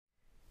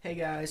Hey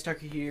guys,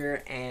 Tucker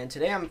here, and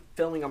today I'm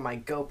filming on my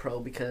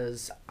GoPro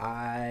because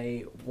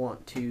I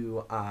want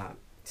to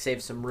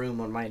save some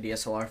room on my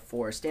DSLR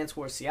for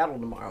StanceWars Seattle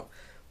tomorrow.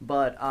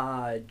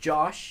 But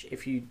Josh,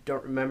 if you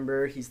don't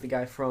remember, he's the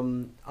guy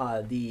from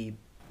the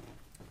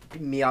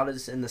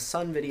Miatas in the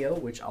Sun video,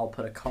 which I'll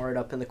put a card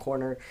up in the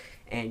corner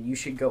and you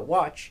should go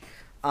watch.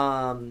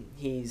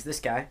 He's this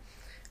guy.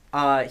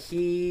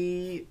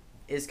 He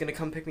is going to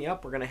come pick me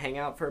up. We're going to hang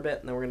out for a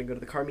bit, and then we're going to go to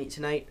the car meet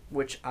tonight,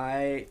 which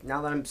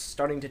now that I'm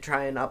starting to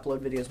try and upload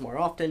videos more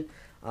often,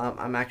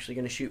 I'm actually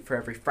going to shoot for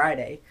every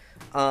Friday.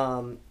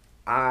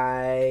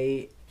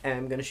 I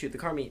am going to shoot the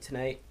car meet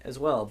tonight as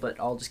well, but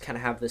I'll just kind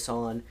of have this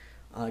on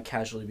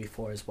casually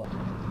before as well.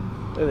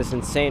 Look at this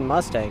insane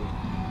Mustang.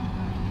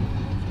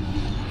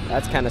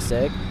 That's kind of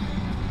sick.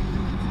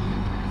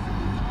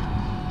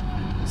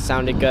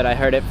 Sounded good. I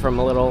heard it from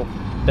a little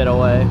bit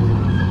away.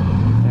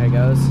 There it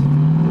goes.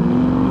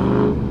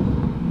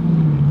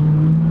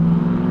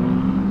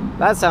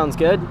 That sounds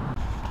good.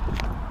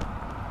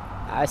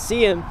 I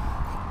see him.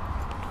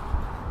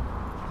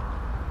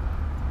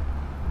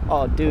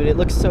 Oh, dude, it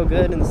looks so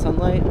good in the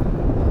sunlight. How's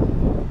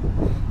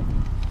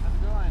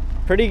it going?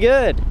 Pretty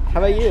good. How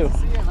about you? Nice to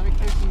see you. Let me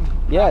take some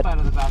crap out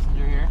of the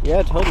passenger here.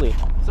 Yeah, totally.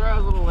 Sorry I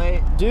was a little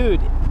late.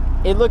 Dude,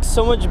 it looks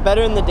so much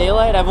better in the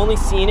daylight. I've only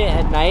seen it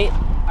at night.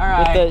 All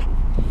right.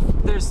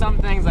 There's some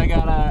things I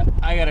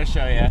gotta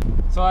show you.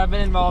 So I've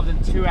been involved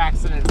in 2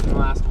 accidents in the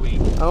last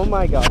week. Oh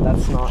my god,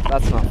 that's not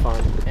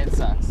fun. It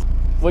sucks.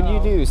 What'd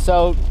you do?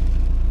 So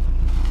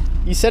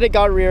you said it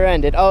got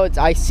rear-ended. Oh,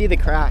 I see the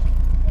crack.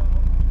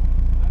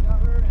 I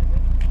got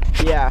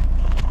rear-ended. Yeah.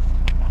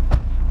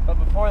 But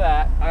before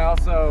that, I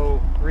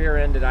also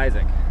rear-ended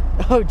Isaac.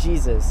 Oh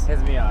Jesus. His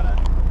Miata.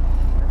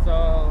 And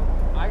so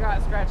I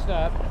got scratched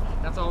up.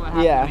 That's all that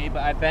happened to me.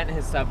 But I bent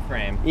his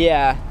subframe.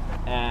 Yeah.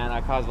 And I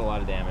caused a lot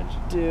of damage.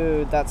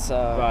 Dude, that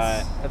sucks.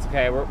 But that's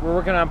okay. We're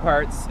working on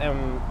parts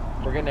and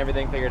we're getting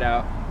everything figured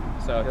out.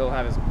 So he'll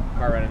have his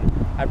car running.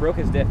 I broke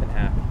his diff in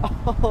half.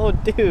 Oh,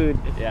 dude.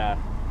 Yeah.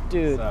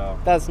 Dude, so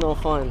that's no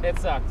fun. It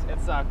sucked.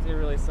 It sucked. It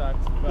really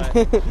sucked. But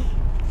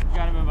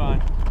gotta move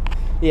on.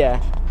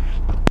 Yeah.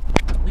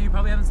 You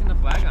probably haven't seen the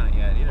flag on it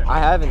yet either. I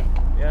haven't.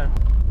 Yeah.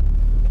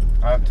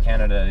 I went to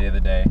Canada the other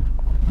day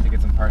to get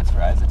some parts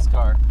for Isaac's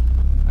car.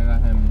 I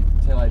got him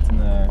taillights in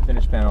the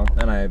finish panel,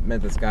 and I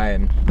met this guy,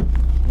 and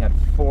he had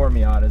 4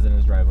 Miatas in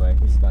his driveway.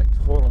 He's like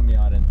total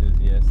Miata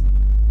enthusiast.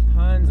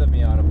 Tons of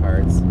Miata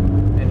parts,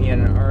 and he had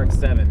an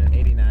RX-7 in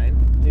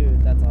 '89.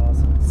 Dude, that's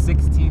awesome.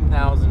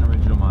 16,000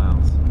 original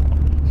miles.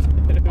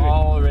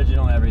 All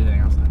original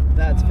everything. I was like,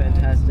 that's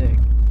fantastic.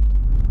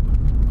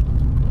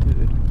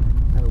 Dude,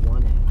 I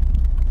want it.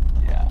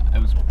 Yeah,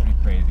 it was pretty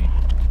crazy.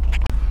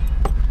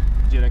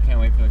 Dude, I can't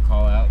wait for the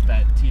call out.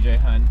 That TJ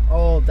Hunt.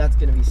 Oh, that's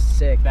gonna be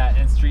sick. That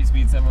and Street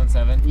Speed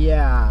 717.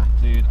 Yeah.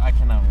 Dude, I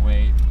cannot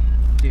wait.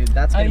 Dude,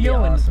 that's gonna be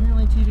awesome.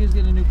 Apparently TJ's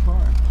getting a new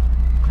car.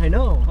 I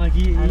know. Like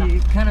he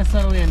kind of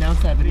subtly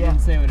announced that, but he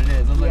didn't say what it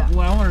is. I was like,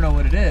 well, I want to know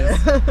what it is.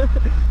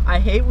 I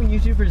hate when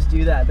YouTubers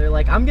do that. They're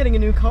like, I'm getting a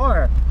new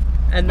car.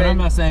 And but then I'm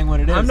not saying what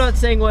it is. I'm not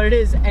saying what it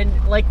is. And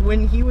like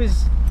when he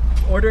was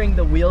ordering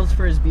the wheels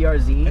for his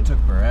BRZ, it took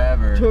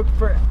forever.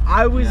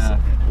 I was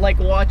like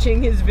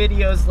watching his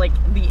videos like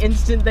the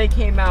instant they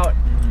came out,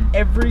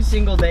 every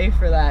single day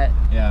for that.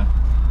 Yeah.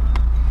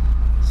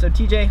 So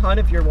TJ Hunt,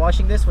 if you're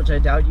watching this, which I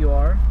doubt you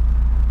are,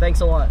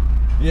 thanks a lot.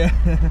 Yeah.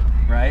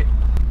 Right?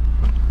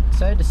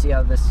 Excited to see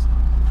how this.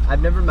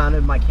 I've never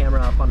mounted my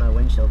camera up on a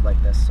windshield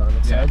like this, so I'm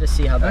excited to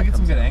see how that get comes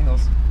some good out.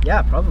 angles.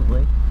 Yeah,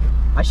 probably.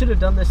 I should have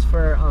done this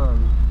for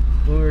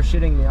when we were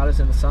shooting Miatas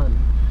in the Sun.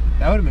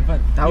 That would have been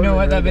fun. You know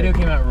what? That video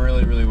came out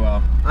really, really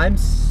well. I'm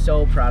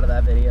so proud of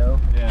that video.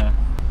 Yeah.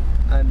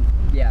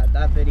 Yeah,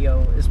 that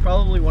video is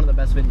probably one of the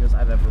best videos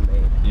I've ever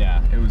made.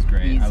 Yeah, it was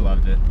great. Easy. I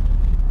loved it.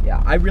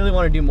 Yeah, I really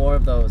want to do more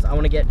of those. I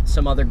want to get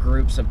some other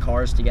groups of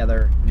cars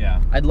together.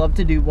 Yeah. I'd love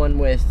to do one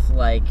with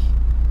like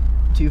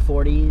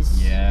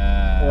 240s.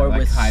 Yeah. Or like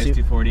with Highs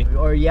 240.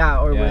 Or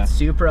with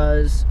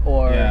Supras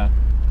or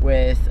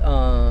with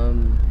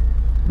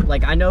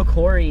like I know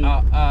Corey.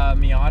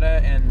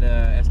 Miata and the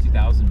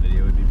S2000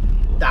 video would be pretty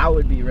cool. That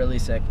would be really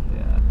sick.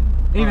 Yeah.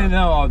 Even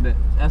though all the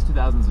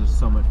S2000s are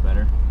so much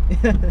better.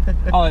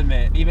 I'll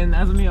admit, even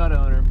as a Miata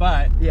owner,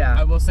 but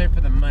I will say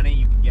for the money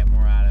you can get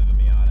more out of a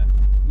Miata.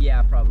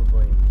 Yeah,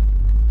 probably.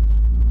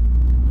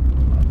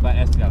 But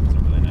S2000s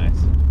are really nice.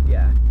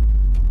 Yeah.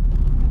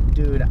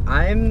 Dude,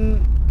 I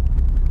don't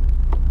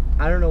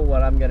know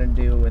what I'm gonna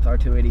do with our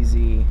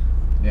 280Z.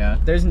 Yeah.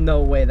 There's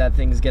no way that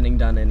thing's getting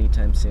done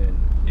anytime soon.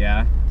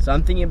 Yeah. So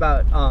I'm thinking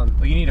about well,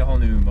 you need a whole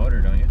new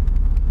motor, don't you?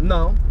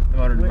 No. The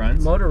motor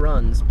runs? Motor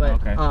runs, but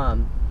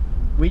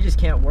we just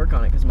can't work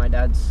on it because my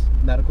dad's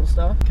medical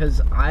stuff. Because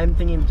I'm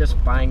thinking of just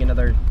buying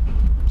another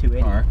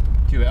 280. Car?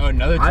 Oh,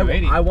 another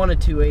 280? I want a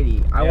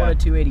 280. I want a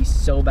 280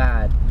 so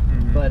bad.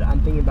 But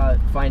I'm thinking about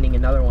finding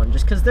another one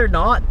just because they're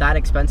not that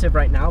expensive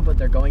right now, but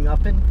they're going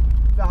up in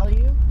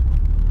value.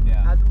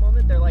 Yeah. At the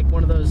moment, they're like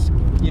one of those,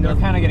 you know.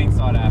 They're kind of getting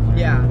sought after.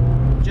 Yeah.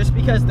 Just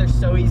because they're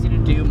so easy to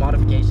do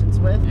modifications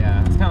with.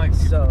 Yeah. It's kind of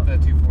like the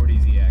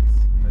 240ZX.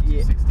 GTX and the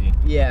 260.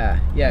 Yeah,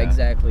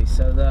 exactly.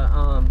 So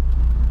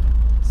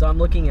so I'm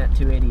looking at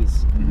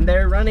 280s.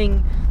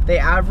 Mm-hmm. They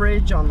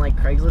average on like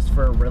Craigslist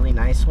for a really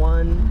nice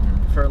one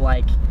for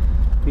like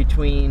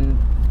between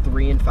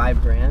 $3,000 and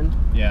 $5,000.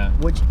 Yeah.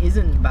 Which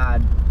isn't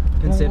bad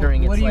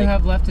considering what it's do you like,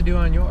 have left to do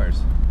on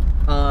yours?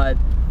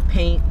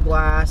 Paint,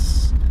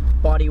 glass,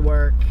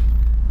 bodywork,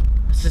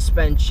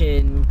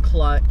 suspension,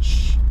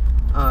 clutch.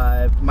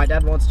 My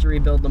dad wants to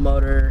rebuild the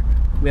motor.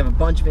 We have a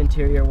bunch of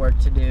interior work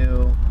to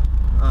do.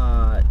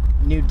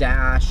 New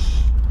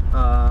dash.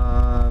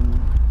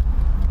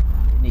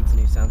 It needs a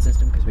new sound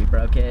system because we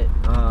broke it.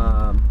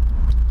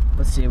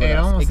 Let's see what else. It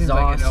almost seems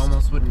like it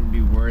almost wouldn't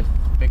be worth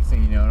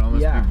fixing. You know, it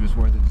almost be just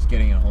worth it just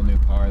getting a whole new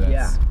car.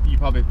 That's you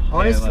probably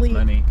pay less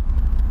money.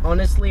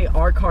 Honestly,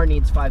 our car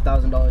needs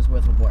 $5,000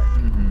 worth of work.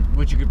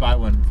 Which you could buy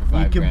one for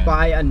 $5,000. You could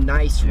buy a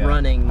nice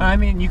running. I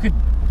mean, you could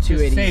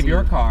just save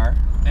your car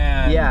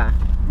and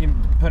you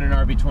put an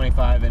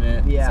RB25 in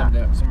it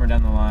somewhere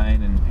down the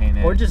line and paint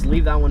it. Or just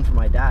leave that one for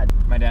my dad.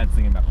 My dad's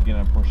thinking about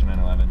getting a Porsche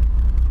 911.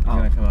 He's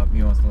gonna come up.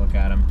 He wants to look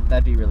at him.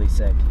 That'd be really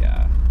sick.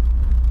 Yeah.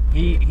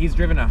 He's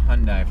driven a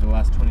Hyundai for the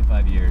last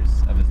 25 years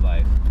of his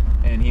life,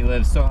 and he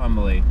lives so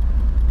humbly.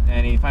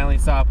 And he finally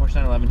saw a Porsche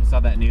 911. He saw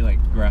that new like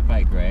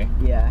graphite gray.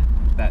 Yeah.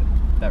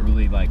 That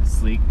really like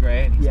sleek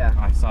gray. And he's like,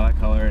 I saw that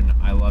color and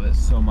I love it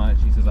so much.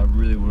 He says, I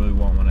really, really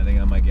want one. I think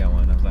I might get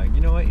one. I was like,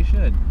 you know what? You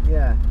should.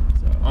 Yeah.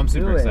 So I'm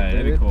super excited. Dude.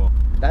 That'd be cool.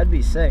 That'd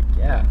be sick.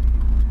 Yeah.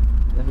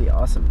 That'd be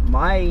awesome.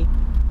 I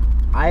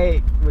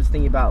was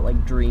thinking about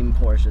like dream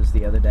Porsches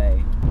the other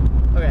day.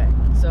 Okay,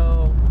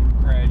 so.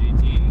 Carrera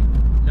GT?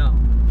 No.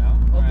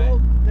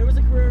 Although there was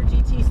a Carrera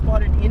GT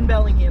spotted in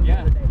Bellingham the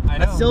other day. I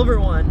know. A silver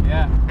one.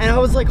 Yeah. And I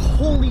was like,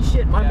 holy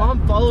shit, my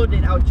mom followed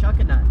it out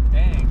Chuckanut.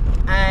 Dang.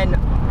 And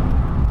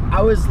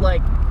I was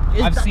like,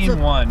 I've seen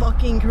one.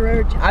 Fucking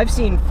Carrera I've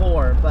seen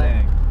 4, but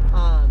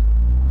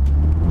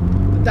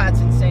that's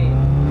insane.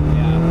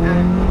 Yeah.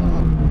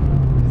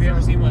 And, have you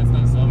ever seen one that's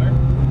not silver?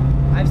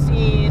 I've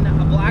seen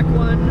a black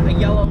one, a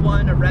yellow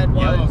one, a red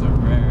one. Yellows are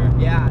rare.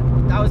 Yeah,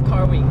 that was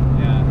Car Week.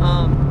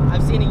 Yeah.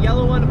 I've seen a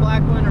yellow one, a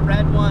black one, a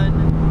red one,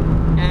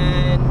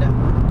 and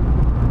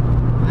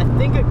I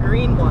think a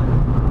green one,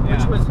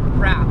 which was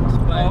wrapped.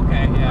 But,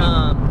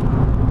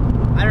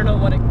 I don't know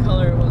what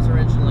color it was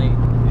originally.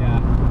 Yeah.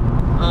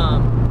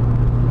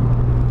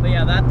 But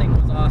yeah, that thing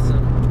was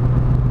awesome.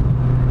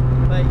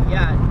 But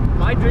yeah,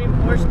 my dream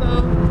Porsche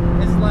though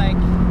is like,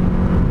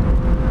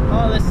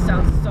 oh, this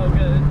sounds so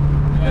good.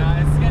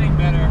 Yeah, it's getting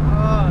better.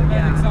 Oh,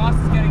 yeah. The exhaust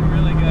is getting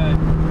really good.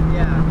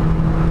 Yeah.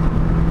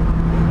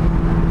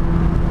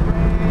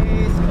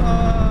 Race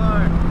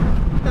car!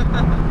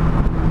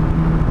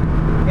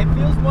 It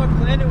feels more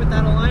planted with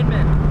that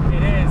alignment.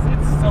 It is.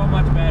 It's so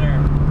much better.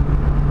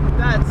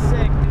 That's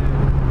sick,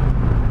 dude.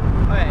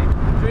 Okay,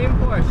 dream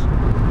Porsche.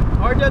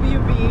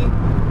 RWB.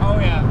 Oh,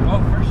 yeah.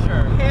 Oh, for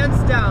sure. Hands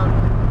down.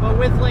 But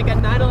with like a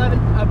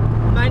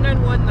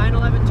 991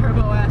 911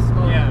 Turbo S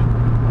motor. Yeah.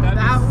 That'd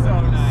be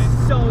so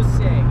nice. So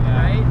sick,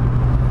 right?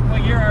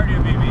 What year are you,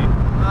 BB?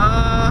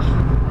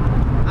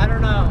 I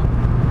don't know.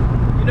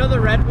 You know the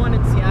red one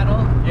in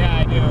Seattle? Yeah,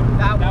 I do.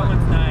 That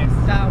one's nice.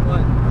 That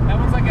one. That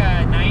one's like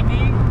a 90?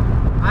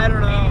 I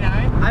don't know.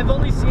 89? I've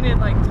only seen it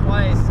like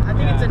twice. I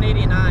think it's an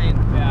 89.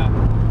 Yeah.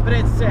 But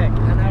it's sick,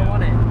 and I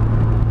want it.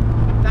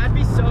 That'd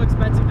be so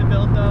expensive to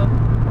build, though.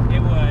 It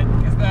would,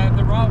 because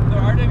the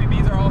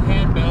RWBs are all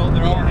hand built.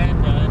 They're all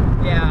hand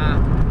done. Yeah.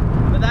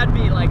 But that'd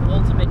be like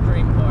ultimate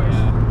dream Porsche.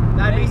 Yeah.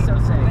 That'd be so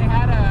sick. They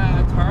had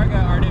a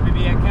Targa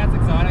RWB at Cat's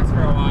Exotics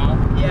for a while.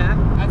 Yeah.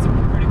 Had some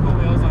pretty cool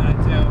wheels on it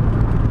too.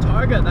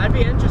 Targa, that'd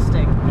be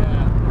interesting.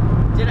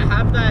 Yeah. Did it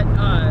have that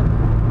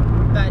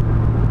that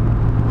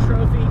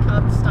trophy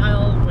cup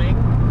style wing?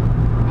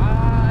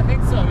 I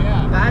think so.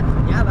 Yeah.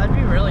 That'd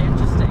be really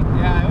interesting.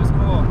 Yeah, it was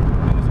cool.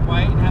 It was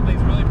white and had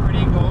these really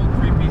pretty gold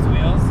 3-piece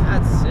wheels.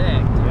 That's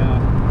sick, dude. Yeah.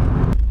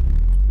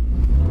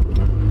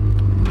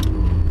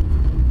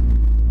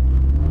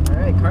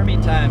 Alright, car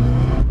meet time.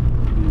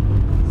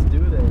 Let's do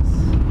this.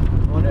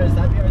 I wonder, is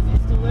that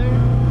BRZ still there?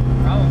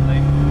 Probably.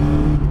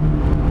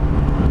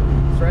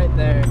 It's right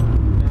there.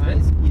 No,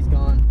 he's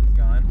gone. He's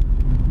gone?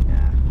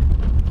 Yeah.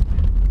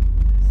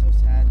 So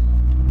sad.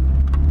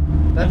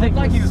 That looked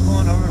like he was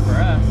pulling over for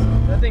us.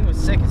 That thing was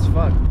sick as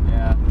fuck.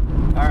 Yeah.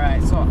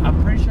 Alright, so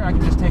I'm pretty sure I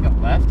can just take a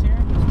left here,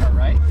 or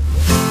right.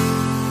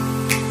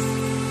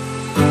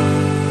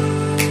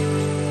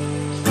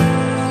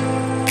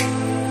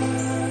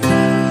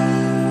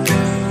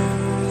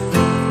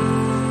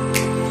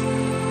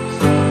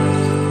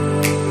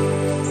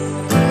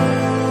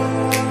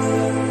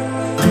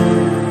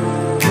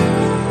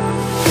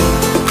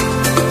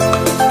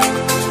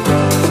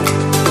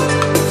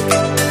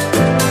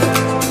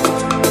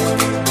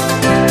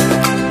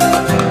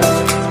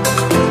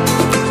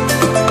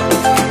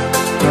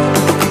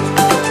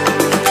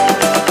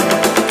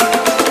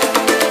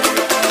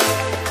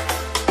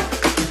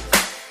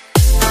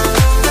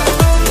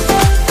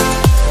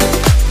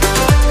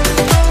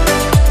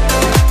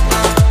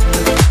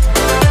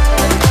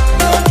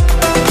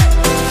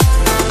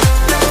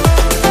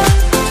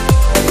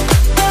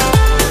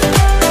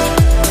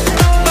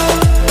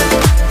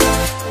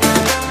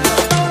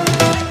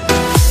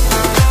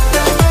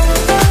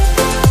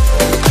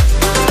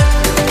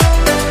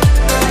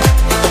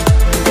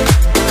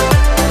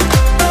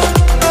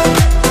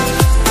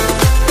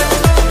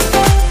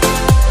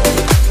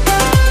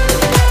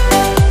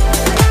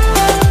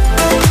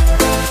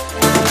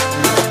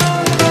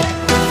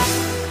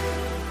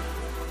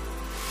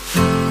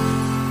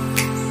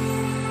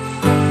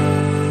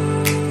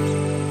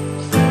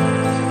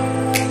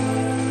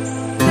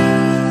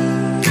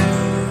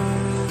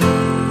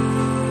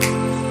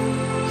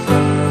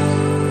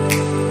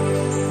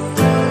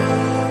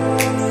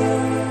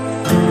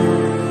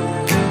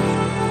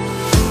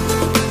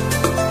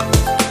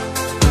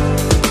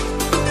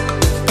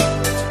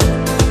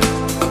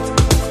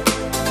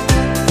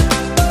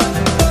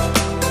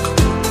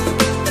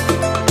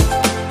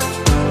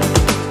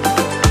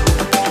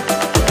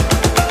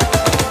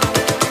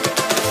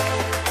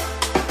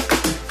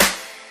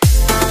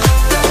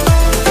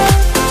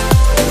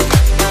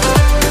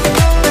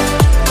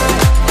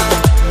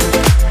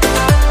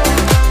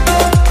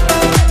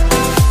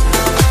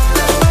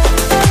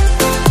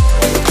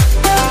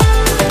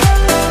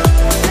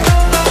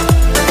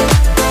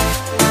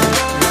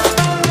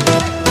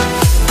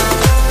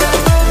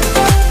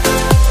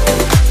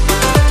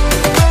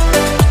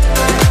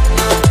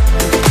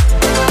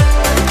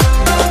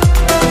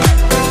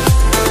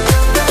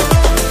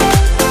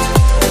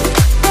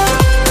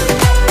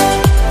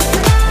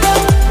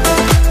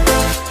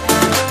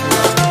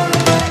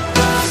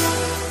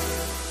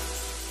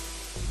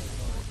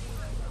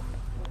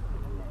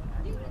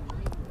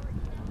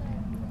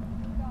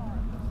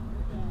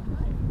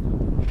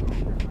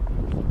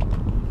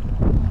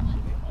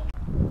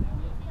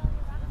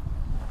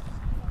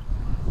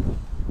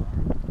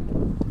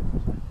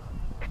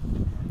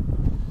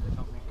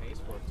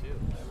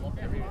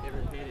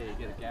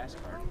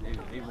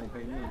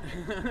 pay me.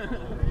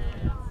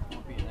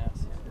 Won't be an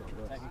ass.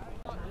 I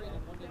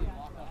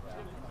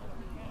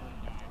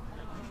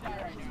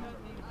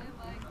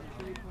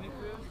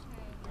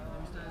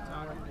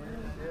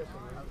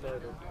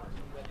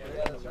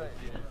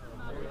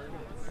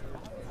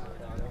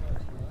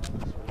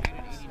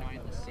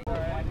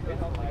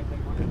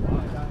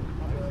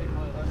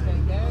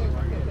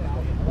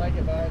like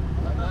it, bud.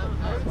 I'm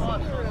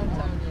not sure around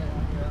town yet.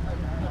 I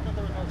thought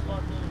there was no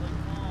spot there.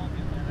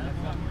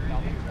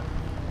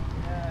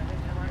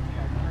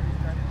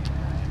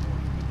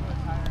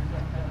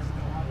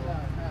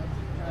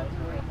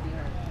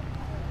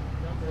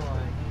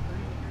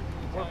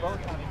 We're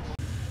both on it.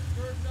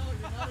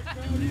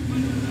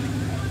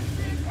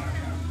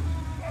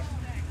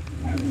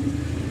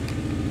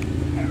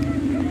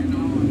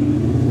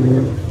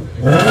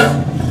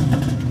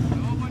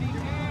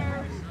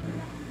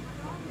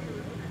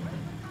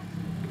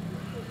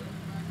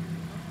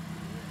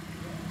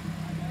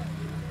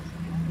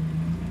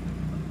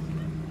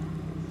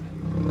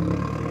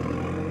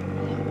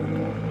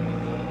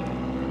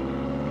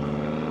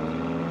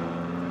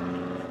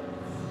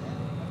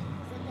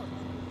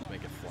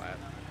 Make it flat.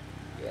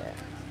 Yeah.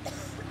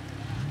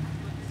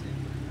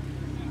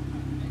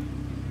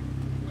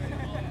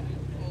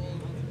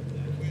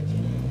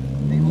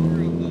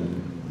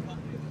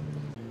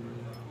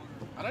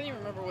 I don't even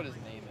remember what his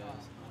name is.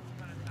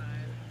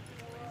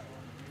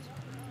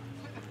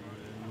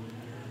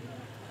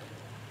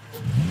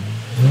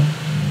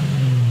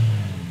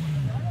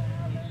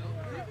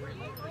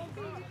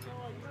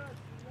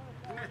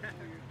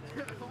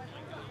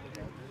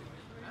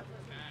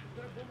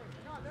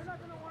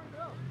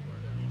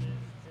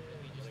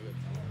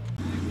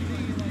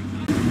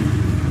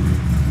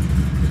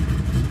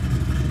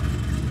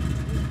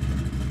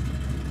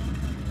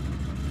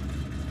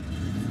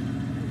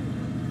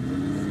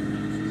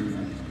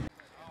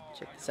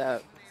 Check this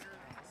out.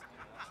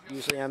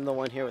 Usually I'm the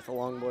one here with the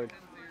longboard.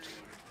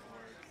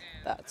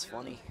 That's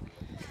funny.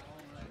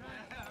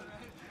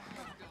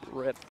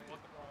 Rip.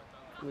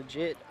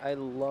 Legit, I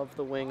love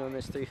the wing on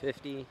this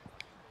 350.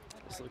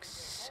 This looks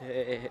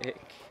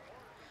sick.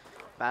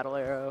 Battle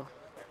arrow.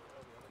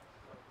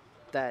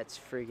 That's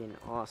friggin'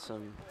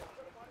 awesome.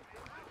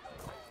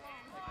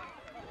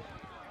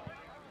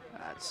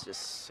 That's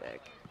just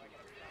sick.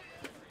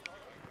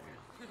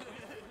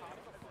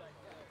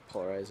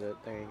 Polarize it.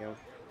 There you go.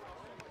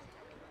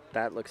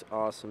 That looks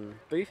awesome.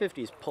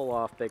 350s pull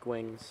off big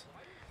wings.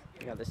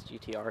 We got this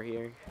GTR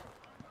here.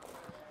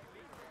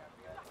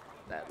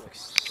 That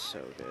looks so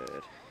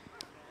good.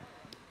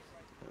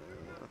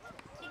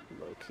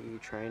 Low key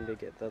trying to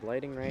get the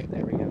lighting right.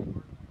 There we go.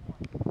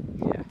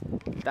 Yeah.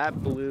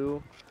 That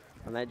blue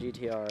on that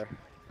GTR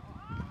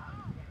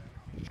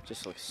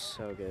just looks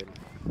so good.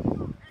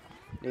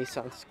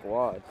 Nissan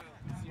Squad.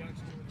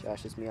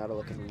 Josh's Miata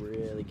looking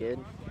really good.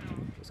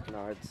 Those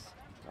canards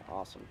are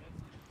awesome.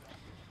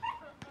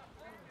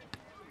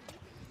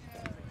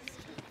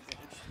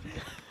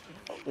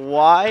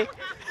 Why?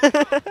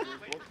 Alright,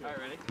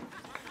 ready?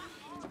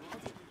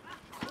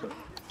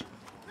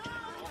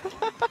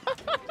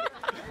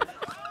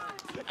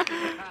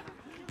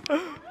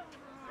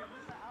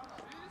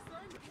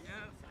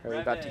 Are we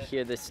about to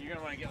hear this You're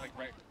gonna want to get like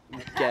right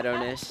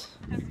ghetto-ness?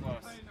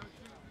 close.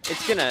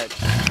 It's gonna...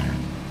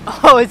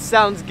 Oh, it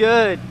sounds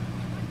good!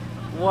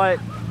 What?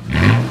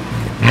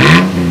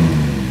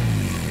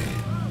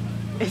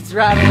 It's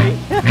rattling.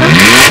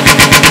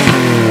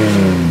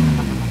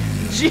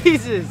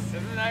 Jesus!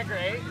 Isn't that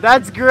great?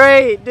 That's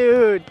great,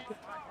 dude!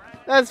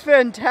 That's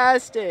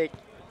fantastic!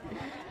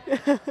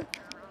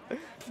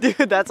 Dude,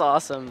 that's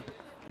awesome.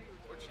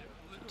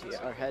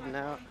 GTR heading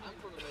out.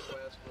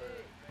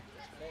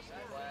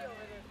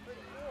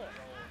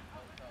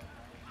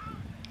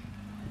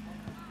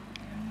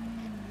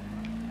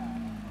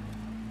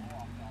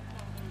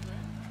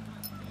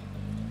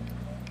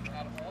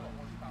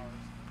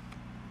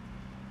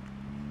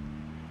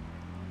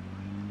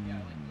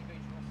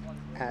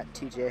 At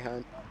TJ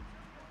Hunt.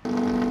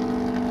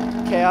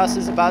 Chaos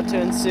is about to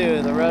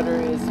ensue. The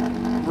rotor is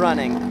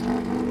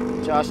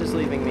running. Josh is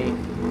leaving me.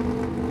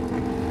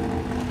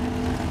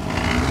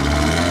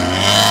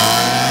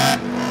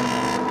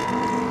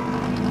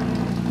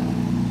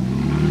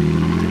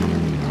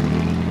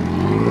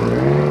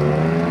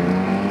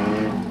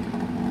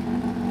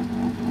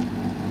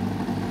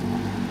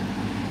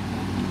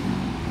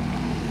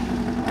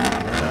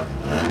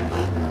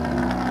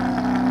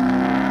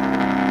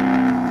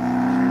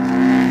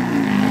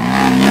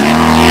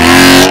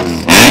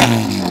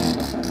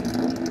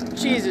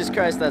 Jesus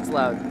Christ, that's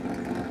loud.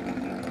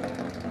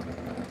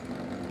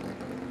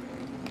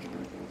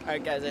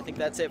 Alright guys, I think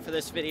that's it for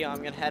this video. I'm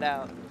gonna head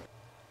out.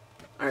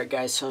 Alright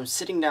guys, so I'm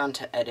sitting down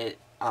to edit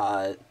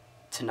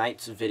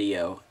tonight's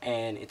video,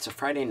 and it's a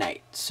Friday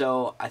night.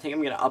 So I think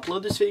I'm gonna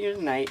upload this video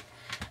tonight,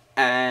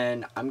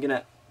 and I'm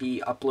gonna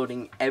be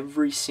uploading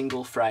every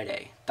single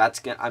Friday.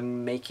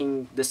 I'm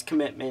making this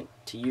commitment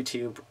to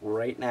YouTube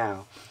right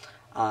now.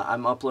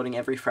 I'm uploading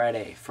every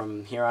Friday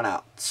from here on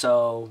out.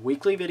 So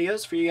weekly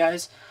videos for you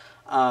guys.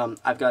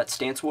 I've got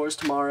StanceWars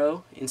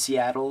tomorrow in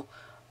Seattle.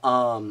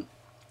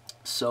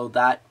 So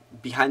that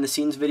behind the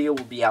scenes video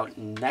will be out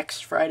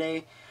next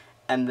Friday,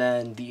 and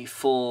then the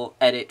full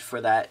edit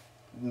for that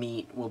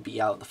meet will be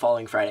out the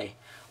following Friday.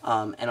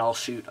 And I'll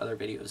shoot other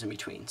videos in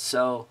between.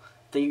 So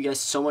thank you guys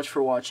so much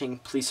for watching.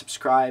 Please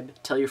subscribe.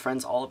 Tell your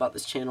friends all about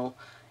this channel.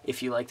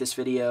 If you like this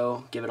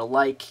video, give it a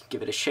like,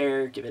 give it a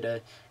share, give it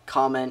a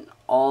comment,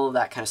 all of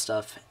that kind of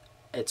stuff.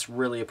 It's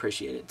really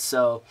appreciated.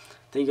 So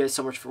thank you guys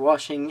so much for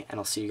watching, and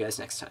I'll see you guys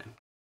next time.